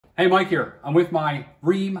Hey, Mike here. I'm with my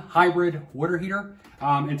Rheem Hybrid water heater.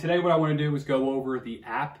 And today what I want to do is go over the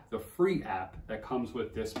app, the free app that comes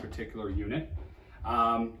with this particular unit.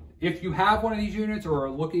 If you have one of these units or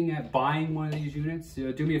are looking at buying one of these units,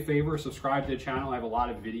 do me a favor, subscribe to the channel. I have a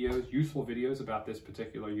lot of videos, useful videos about this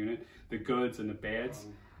particular unit, the goods and the bads.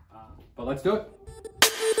 But let's do it.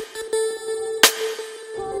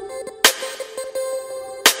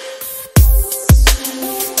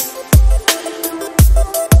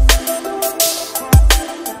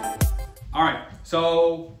 All right,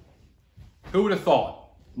 so who would have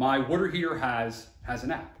thought my water heater has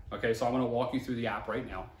an app? Okay, so I'm going to walk you through the app right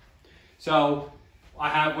now. So what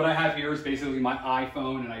I have here is basically my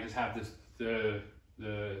iPhone, and I just have the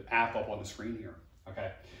app up on the screen here.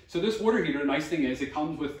 Okay, so this water heater, the nice thing is it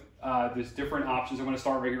comes with this different options. I'm going to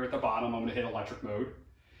start right here at the bottom. I'm going to hit electric mode,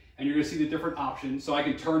 and you're going to see the different options. So I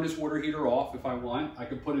can turn this water heater off if I want. I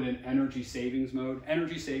can put it in energy savings mode.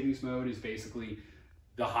 Energy savings mode is basically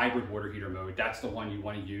the hybrid water heater mode. That's the one you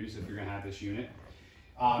want to use if you're going to have this unit.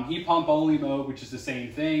 Heat pump only mode, which is the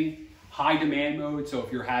same thing. High demand mode, so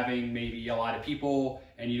if you're having maybe a lot of people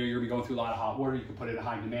and you're going to be going through a lot of hot water, you can put it in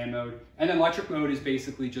high demand mode. And then electric mode is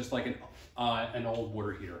basically just like an old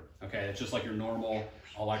water heater. Okay, it's just like your normal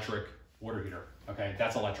electric water heater. Okay,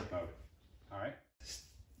 that's electric mode. All right.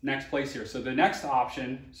 Next place here. So the next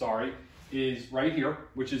option, is right here,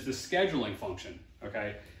 which is the scheduling function.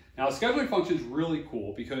 Okay. Now the scheduling function is really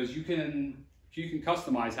cool because you can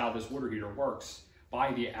customize how this water heater works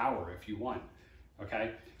by the hour if you want.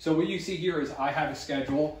 Okay, so what you see here is I have a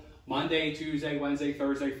schedule Monday, Tuesday, Wednesday,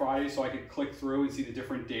 Thursday, Friday, so I can click through and see the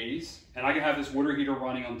different days, and I can have this water heater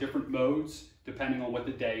running on different modes depending on what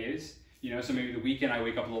the day is. You know, so maybe the weekend I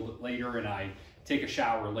wake up a little bit later and I take a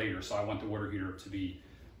shower later, so I want the water heater to be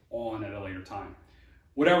on at a later time.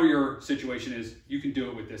 Whatever your situation is, you can do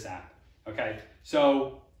it with this app. Okay,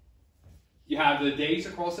 so you have the days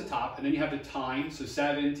across the top, and then you have the time, so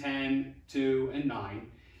 7, 10, 2, and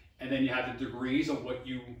 9. And then you have the degrees of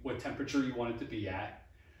what temperature you want it to be at.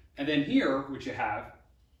 And then here, what you have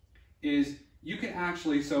is you can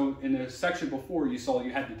actually, so in the section before you saw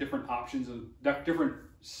you had the different options of different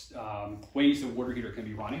ways the water heater can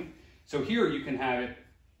be running. So here you can have it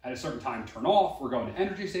at a certain time turn off, or go into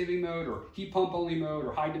energy saving mode, or heat pump only mode,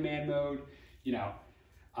 or high demand mode, you know.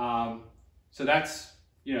 So that's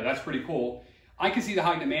pretty cool. I can see the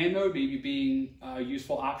high demand mode maybe being a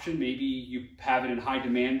useful option. Maybe you have it in high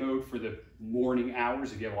demand mode for the morning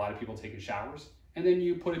hours if you have a lot of people taking showers, and then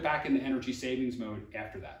you put it back in the energy savings mode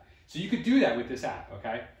after that. So you could do that with this app,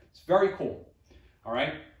 okay? It's very cool, all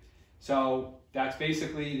right? So that's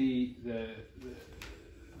basically the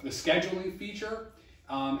scheduling feature.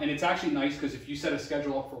 And it's actually nice because if you set a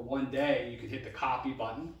schedule up for one day, you can hit the copy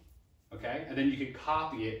button, okay? And then you can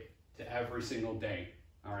copy it to every single day,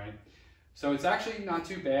 all right? So it's actually not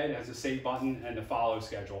too bad. It has a save button and the follow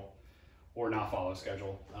schedule, or not follow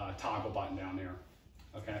schedule, toggle button down there.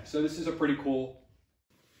 Okay, so this is a pretty cool.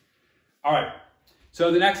 All right,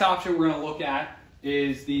 so the next option we're gonna look at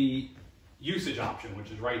is the usage option,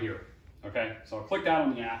 which is right here. Okay, so I'll click that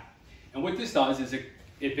on the app. And what this does is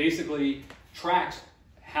it basically tracks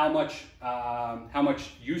how much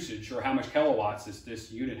usage or how much kilowatts this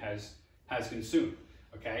unit has consumed,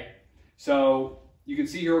 okay? So you can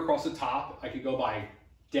see here across the top, I can go by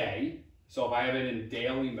day. So if I have it in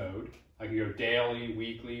daily mode, I can go daily,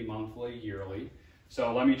 weekly, monthly, yearly.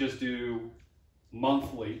 So let me just do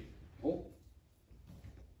monthly. Oh,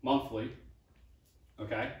 monthly,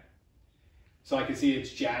 okay? So I can see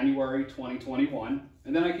it's January 2021,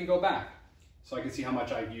 and then I can go back. So I can see how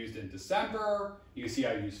much I've used in December. You can see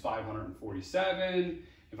I used 547.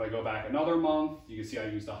 If I go back another month, you can see I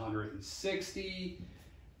used 160.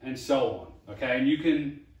 And so on, okay? And you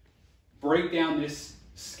can break down this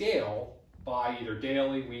scale by either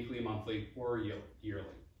daily, weekly, monthly, or yearly,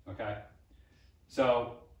 okay?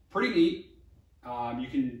 So pretty neat. You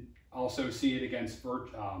can also see it against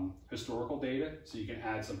historical data, so you can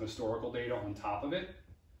add some historical data on top of it.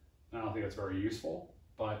 I don't think that's very useful,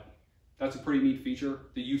 but that's a pretty neat feature,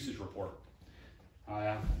 the usage report.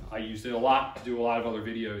 I used it a lot to do a lot of other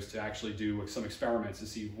videos to actually do some experiments to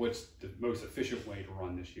see what's the most efficient way to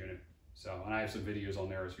run this unit. So, and I have some videos on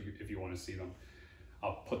there if you want to see them.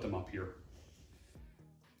 I'll put them up here.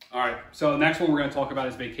 All right, so the next one we're going to talk about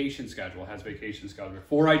is vacation schedule. It has vacation schedule.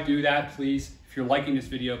 Before I do that, please, if you're liking this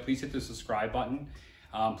video, please hit the subscribe button.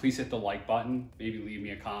 Please hit the like button. Maybe leave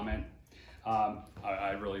me a comment.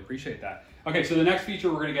 I really appreciate that. Okay, so the next feature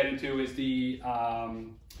we're going to get into is the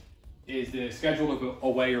schedule of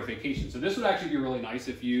away or vacation. So this would actually be really nice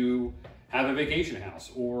if you have a vacation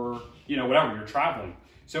house or, you know, whatever, you're traveling.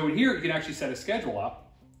 So in here, you can actually set a schedule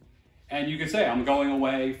up And you can say, I'm going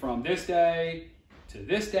away from this day to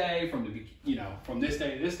this day, from this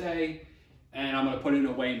day to this day, and I'm going to put it in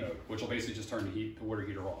away mode, which will basically just turn the water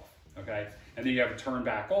heater off. Okay, and then you have to turn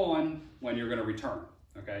back on when you're going to return.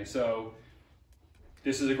 Okay, so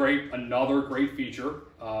this is another great feature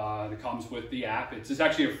that comes with the app. It's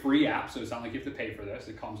actually a free app, so it's not like you have to pay for this.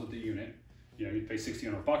 It comes with the unit. You know, you pay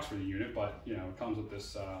 $1,600 for the unit, but you know, it comes with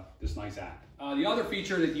this this nice app. The other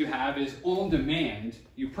feature that you have is on demand.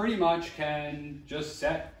 You pretty much can just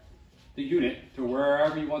set the unit to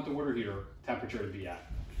wherever you want the water heater temperature to be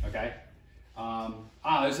at. Okay.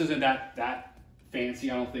 This isn't that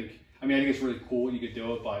fancy. I think it's really cool. You could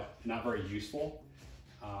do it, but not very useful.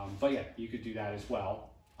 But yeah, you could do that as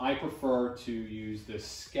well. I prefer to use the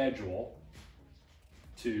schedule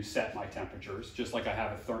to set my temperatures, just like I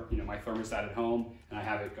have my thermostat at home, and I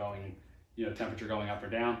have it going, temperature going up or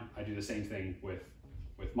down. I do the same thing with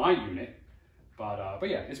my unit, but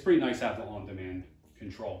yeah, it's pretty nice to have the on-demand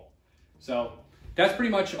control. So that's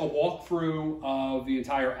pretty much a walkthrough of the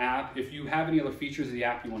entire app. If you have any other features of the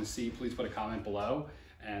app you want to see, please put a comment below,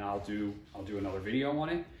 and I'll do another video on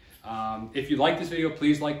it. If you like this video,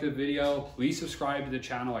 please like the video. Please subscribe to the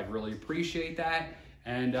channel. I'd really appreciate that.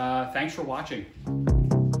 And thanks for watching.